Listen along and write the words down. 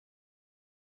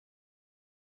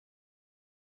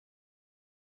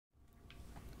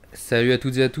Salut à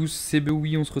toutes et à tous, c'est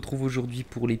BeuWi, on se retrouve aujourd'hui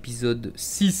pour l'épisode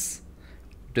 6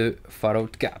 de Fallout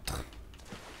 4.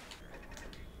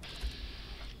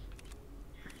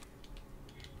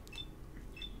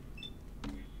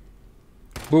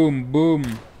 Boum, boum.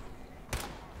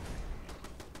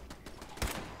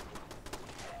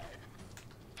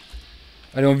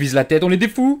 Allez, on vise la tête, on est des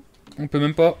fous. On peut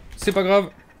même pas, c'est pas grave.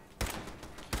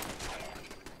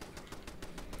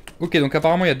 Ok, donc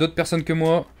apparemment il y a d'autres personnes que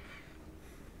moi.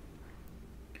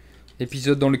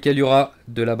 Épisode dans lequel il y aura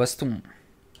de la baston.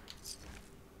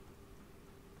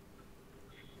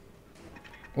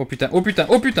 Oh putain, oh putain,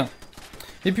 oh putain.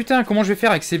 Et putain, comment je vais faire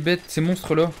avec ces bêtes, ces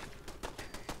monstres là?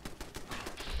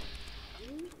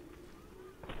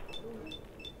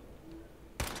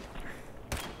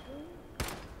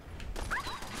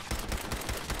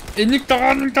 Et nique ta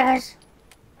race, nique ta race.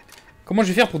 Comment je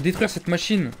vais faire pour détruire cette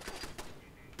machine?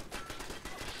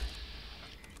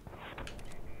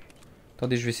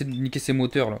 Attendez, je vais essayer de niquer ces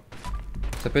moteurs là.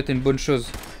 Ça peut être une bonne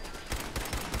chose.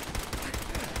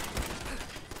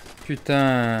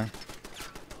 Putain.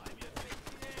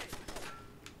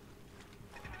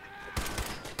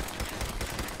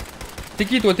 T'es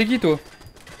qui toi? T'es qui toi?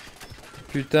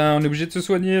 Putain, on est obligé de se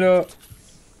soigner là.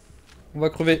 On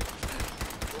va crever.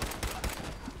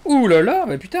 Ouh là là,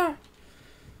 mais putain.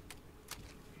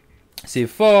 C'est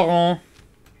fort, hein.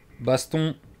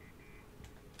 Baston.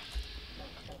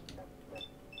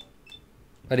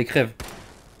 Allez, crève.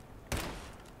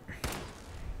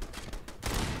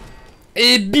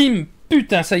 Et bim.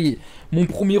 Putain, ça y est. Mon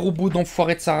premier robot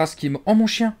d'enfoiré de sa race qui est mort. Oh, mon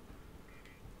chien.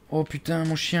 Oh, putain,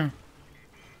 mon chien.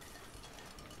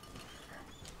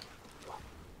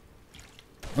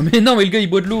 Oh, mais non, mais le gars, il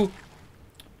boit de l'eau.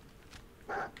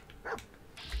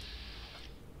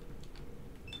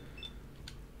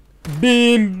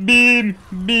 Bim, bim,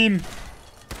 bim.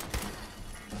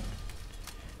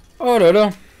 Oh là là.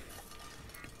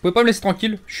 Vous pouvez pas me laisser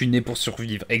tranquille? Je suis né pour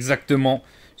survivre. Exactement.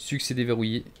 Succès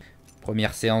déverrouillé.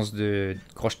 Première séance de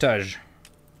crochetage.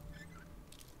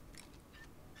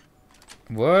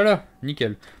 Voilà.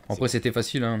 Nickel. Bon, après, c'était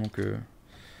facile, hein, donc on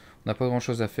n'a pas grand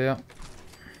chose à faire.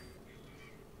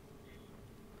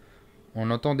 On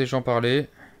entend des gens parler.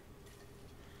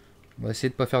 On va essayer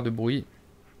de pas faire de bruit.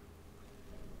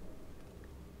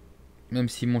 Même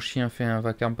si mon chien fait un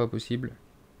vacarme pas possible.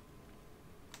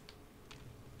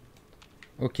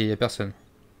 Ok, il n'y a personne.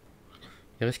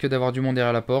 Il risque d'avoir du monde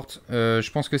derrière la porte.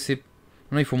 Je pense que c'est...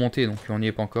 Non, il faut monter, donc on n'y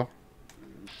est pas encore.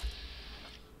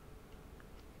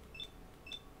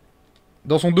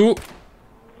 Dans son dos.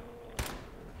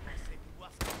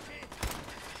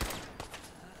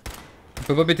 On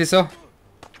peut pas péter ça?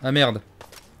 Ah merde.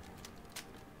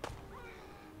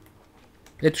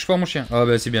 Eh, touche pas à mon chien. Ah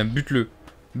bah c'est bien, bute-le.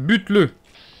 Bute-le.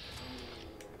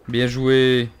 Bien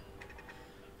joué.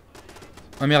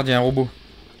 Ah merde, il y a un robot.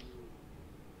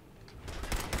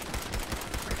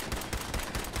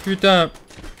 Putain.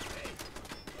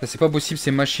 C'est pas possible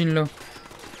ces machines là.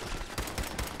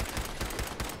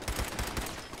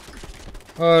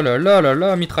 Oh là là là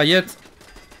là, mitraillette.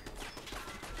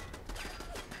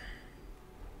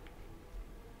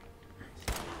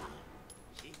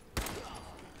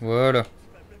 Voilà.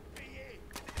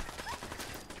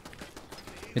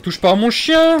 Mais touche pas à mon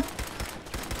chien.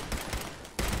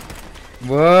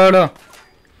 Voilà.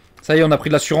 Ça y est, on a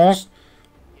pris de l'assurance.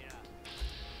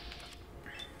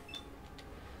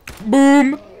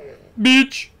 Boum.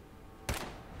 Bitch.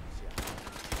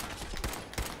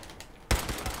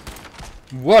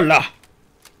 Voilà.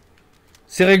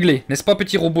 C'est réglé, n'est-ce pas,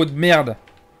 petit robot de merde?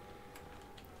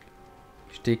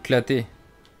 Je t'ai éclaté.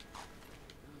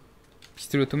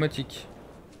 Pistolet automatique.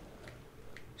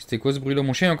 C'était quoi ce bruit là?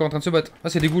 Mon chien est encore en train de se battre. Ah,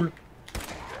 c'est des ghouls.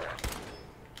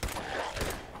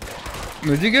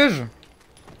 Me dégage.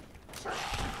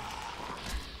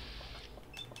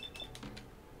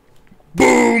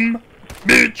 Boum.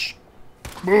 Bitch.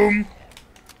 Boum.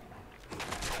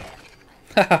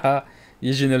 Hahaha. Il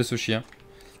est génial ce chien.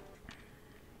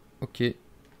 Ok.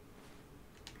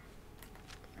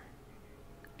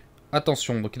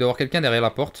 Attention, donc il doit y avoir quelqu'un derrière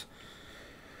la porte.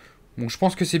 Bon, je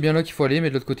pense que c'est bien là qu'il faut aller, mais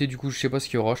de l'autre côté, du coup, je sais pas ce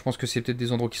qu'il y aura. Je pense que c'est peut-être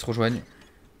des endroits qui se rejoignent.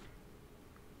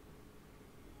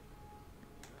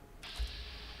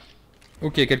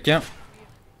 Ok, quelqu'un.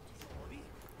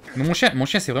 Mais mon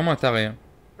chien c'est vraiment un taré. Hein.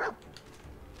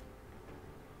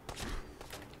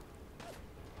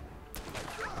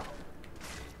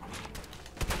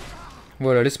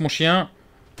 Voilà, laisse mon chien.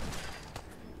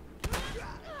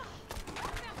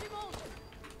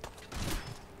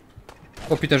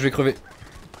 Oh putain, je vais crever.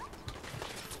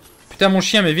 Putain, mon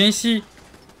chien, mais viens ici.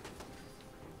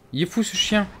 Il est fou ce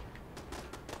chien.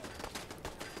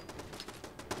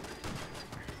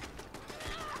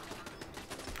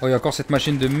 Oh, il y a encore cette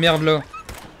machine de merde là.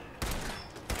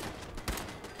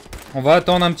 On va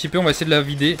attendre un petit peu, on va essayer de la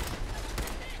vider.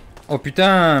 Oh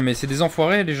putain, mais c'est des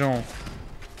enfoirés les gens.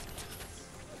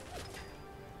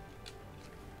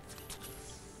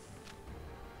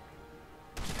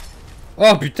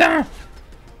 Oh putain!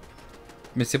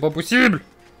 Mais c'est pas possible!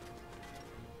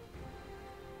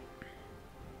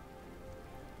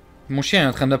 Mon chien est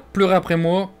en train de pleurer après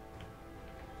moi.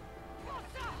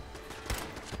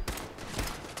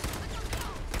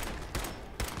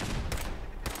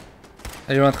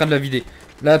 Elle est en train de la vider.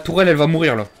 La tourelle, elle va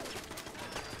mourir là.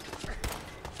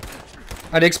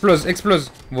 Allez, explose,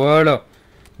 explose. Voilà.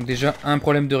 Donc déjà, un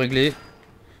problème de régler.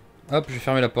 Hop, je vais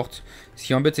fermer la porte. Ce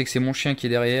qui embête, c'est que c'est mon chien qui est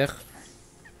derrière.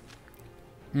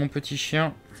 Mon petit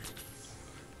chien.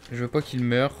 Je veux pas qu'il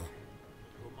meure.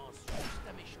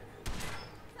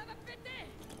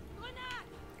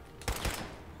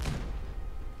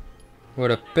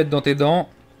 Voilà, pète dans tes dents.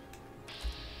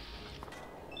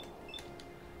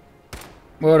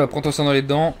 Voilà, prends-toi ça dans les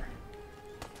dents.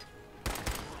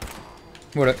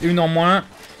 Voilà, une en moins.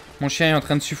 Mon chien est en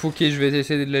train de suffoquer, je vais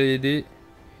essayer de l'aider.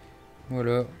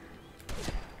 Voilà.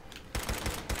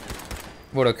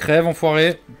 Voilà, crève,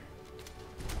 enfoiré.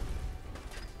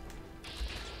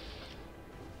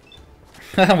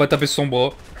 On va taper son bras.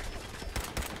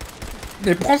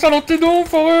 Mais prends ça dans tes dents,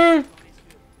 enfoiré!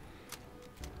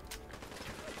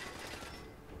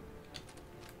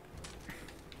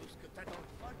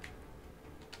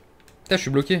 Putain, je suis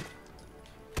bloqué.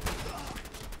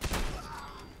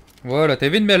 Voilà,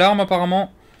 t'avais une belle arme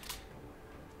apparemment.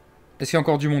 Est-ce qu'il y a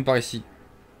encore du monde par ici?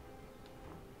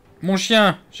 Mon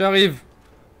chien, j'arrive.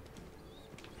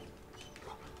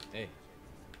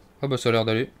 Ah bah ça a l'air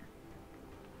d'aller.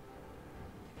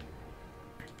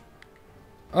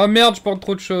 Oh merde, je porte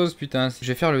trop de choses, putain. Je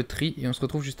vais faire le tri et on se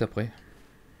retrouve juste après.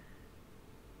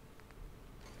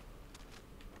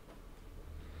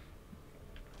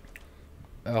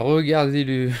 Regardez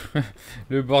le,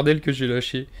 le bordel que j'ai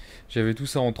lâché. J'avais tout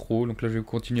ça en trop, donc là je vais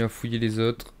continuer à fouiller les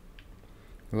autres.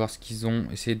 Voir ce qu'ils ont.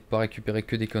 Essayer de pas récupérer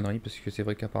que des conneries, parce que c'est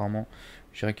vrai qu'apparemment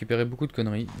j'ai récupéré beaucoup de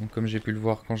conneries. Donc comme j'ai pu le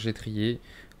voir quand j'ai trié.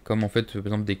 Comme en fait, par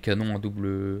exemple des canons à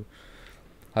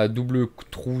double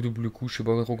trou, double coup, je sais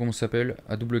pas trop comment ça s'appelle.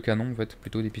 À double canon en fait,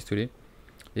 plutôt des pistolets.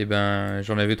 Et ben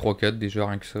j'en avais 3-4 déjà,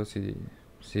 rien que ça,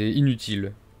 c'est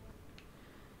inutile.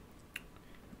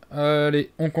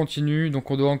 Allez, on continue.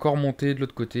 Donc on doit encore monter de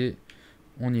l'autre côté.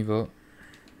 On y va.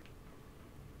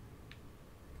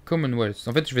 Commonwealth.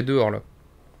 En fait, je vais dehors là.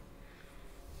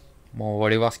 Bon, on va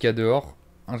aller voir ce qu'il y a dehors.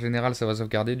 En général, ça va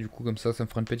sauvegarder. Du coup, comme ça me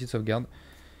fera une petite sauvegarde.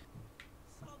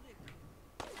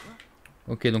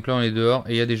 Ok, donc là, on est dehors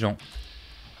et il y a des gens.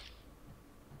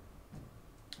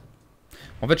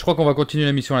 En fait, je crois qu'on va continuer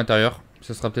la mission à l'intérieur.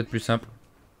 Ça sera peut-être plus simple.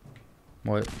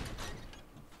 Ouais.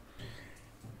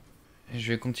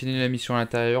 Je vais continuer la mission à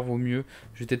l'intérieur, vaut mieux.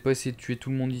 Je vais peut-être pas essayer de tuer tout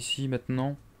le monde ici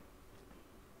maintenant.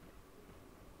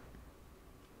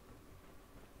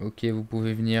 Ok, vous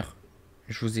pouvez venir.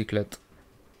 Je vous éclate.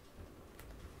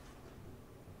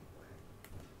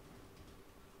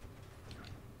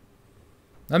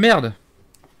 Ah merde!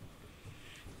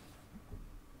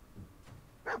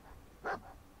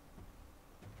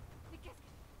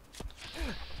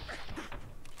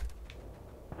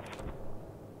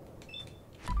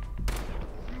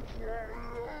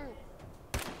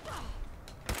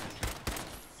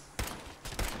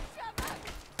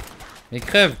 Mais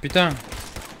crève, putain!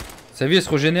 Sa vie elle se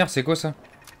régénère, c'est quoi ça?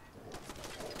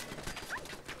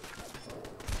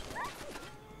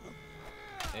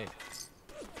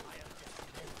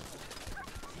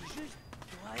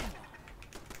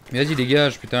 Mais vas-y,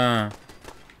 dégage, putain!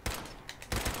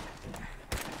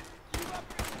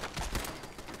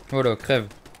 Voilà, crève.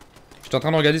 J'étais en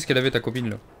train de regarder ce qu'elle avait ta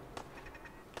copine là.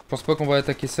 Je pense pas qu'on va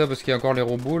attaquer ça parce qu'il y a encore les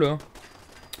robots là.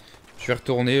 Je vais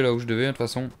retourner là où je devais de toute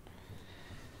façon.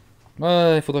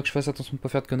 Ouais, il faudra que je fasse attention de pas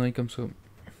faire de conneries comme ça.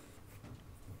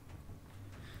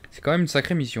 C'est quand même une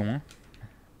sacrée mission, hein.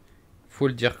 Faut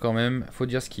le dire quand même, faut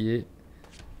dire ce qui est.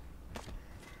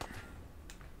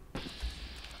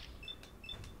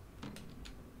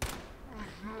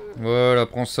 Voilà,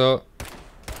 prends ça.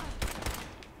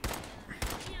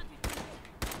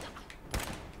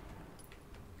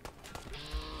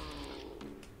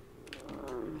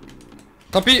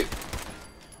 Tant pis.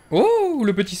 Oh,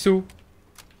 le petit saut.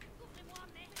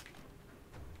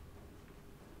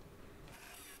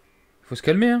 Faut se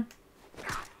calmer, hein.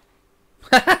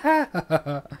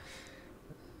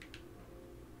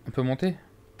 On peut monter.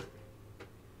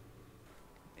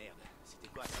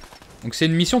 Donc c'est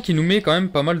une mission qui nous met quand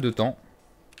même pas mal de temps.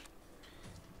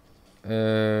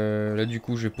 Là du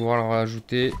coup je vais pouvoir le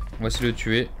rajouter. On va essayer de le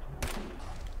tuer.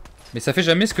 Mais ça fait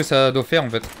jamais ce que ça doit faire en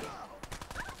fait.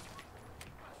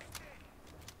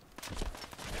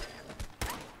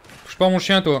 Touche pas mon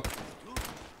chien toi.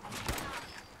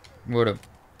 Voilà.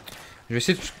 Je vais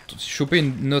essayer de choper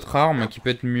une autre arme qui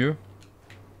peut être mieux.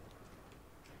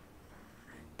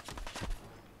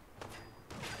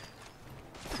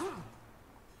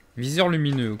 Viseur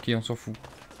lumineux, ok, on s'en fout.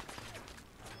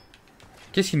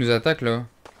 Qu'est-ce qui nous attaque là?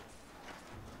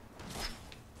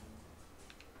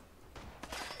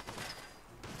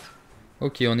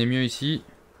 Ok, on est mieux ici.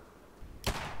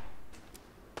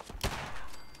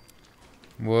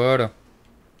 Voilà.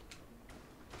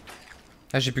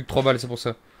 Ah, j'ai plus que 3 balles, c'est pour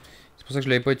ça. C'est pour ça que je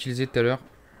l'avais pas utilisé tout à l'heure.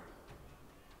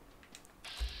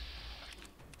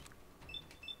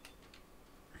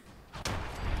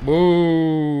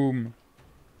 Boum.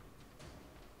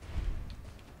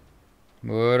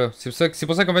 Voilà. C'est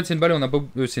pour ça qu'en fait c'est une balle et on n'a pas...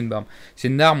 c'est une arme. C'est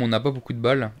une arme, on n'a pas beaucoup de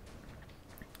balles.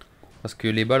 Parce que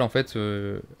les balles en fait,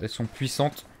 elles sont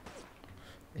puissantes.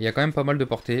 Il y a quand même pas mal de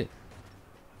portée.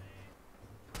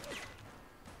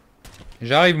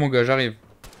 J'arrive mon gars, j'arrive.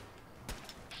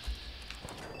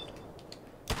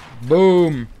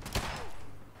 Boum.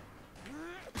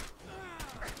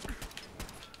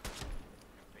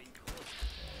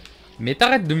 Mais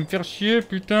t'arrêtes de me faire chier,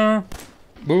 putain.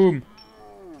 Boum.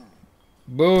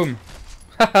 Boum.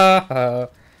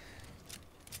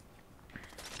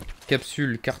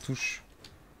 Capsule, cartouche.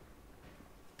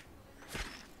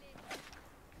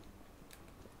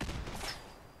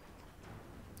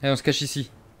 Allez, on se cache ici.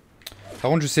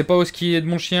 Par contre, je sais pas où ce qui est de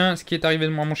mon chien, ce qui est arrivé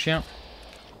de moi, mon chien.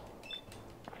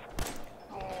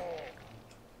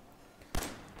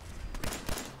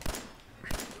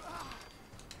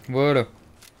 Voilà.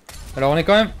 Alors, on est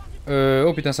quand même...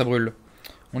 oh putain, ça brûle.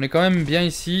 On est quand même bien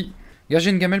ici. Gars, j'ai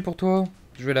une gamelle pour toi.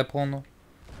 Je vais la prendre.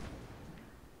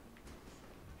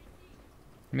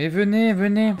 Mais venez,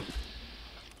 venez.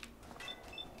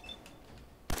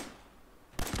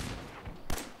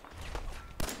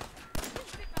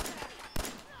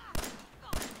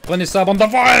 Prenez ça, bande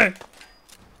d'enfoirés!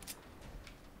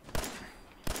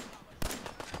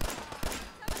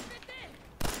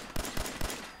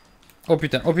 Oh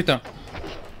putain, oh putain.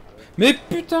 Mais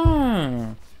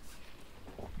putain!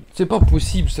 C'est pas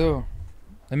possible ça.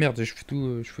 Ah merde, je fais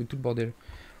tout le bordel.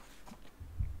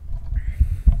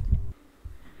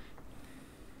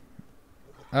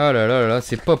 Ah là là là,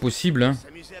 c'est pas possible hein.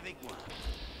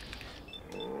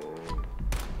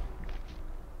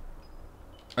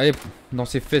 Allez, dans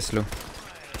ses fesses là.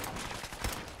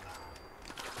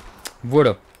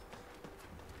 Voilà.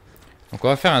 Donc on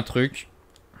va faire un truc.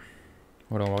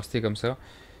 Voilà, on va rester comme ça.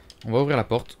 On va ouvrir la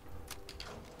porte.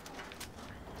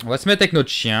 On va se mettre avec notre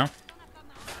chien.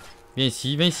 Viens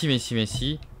ici, viens ici, viens ici, viens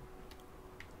ici.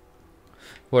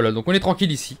 Voilà, donc on est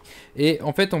tranquille ici. Et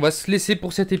en fait, on va se laisser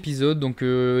pour cet épisode. Donc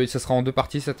ça sera en 2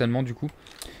 parties certainement du coup.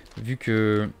 Vu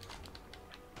que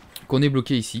qu'on est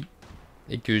bloqué ici.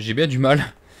 Et que j'ai bien du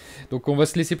mal. Donc on va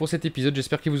se laisser pour cet épisode.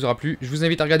 J'espère qu'il vous aura plu. Je vous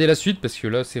invite à regarder la suite. Parce que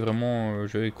là, c'est vraiment...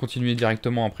 je vais continuer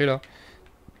directement après là.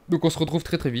 Donc on se retrouve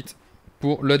très très vite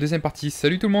pour la deuxième partie.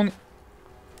 Salut tout le monde!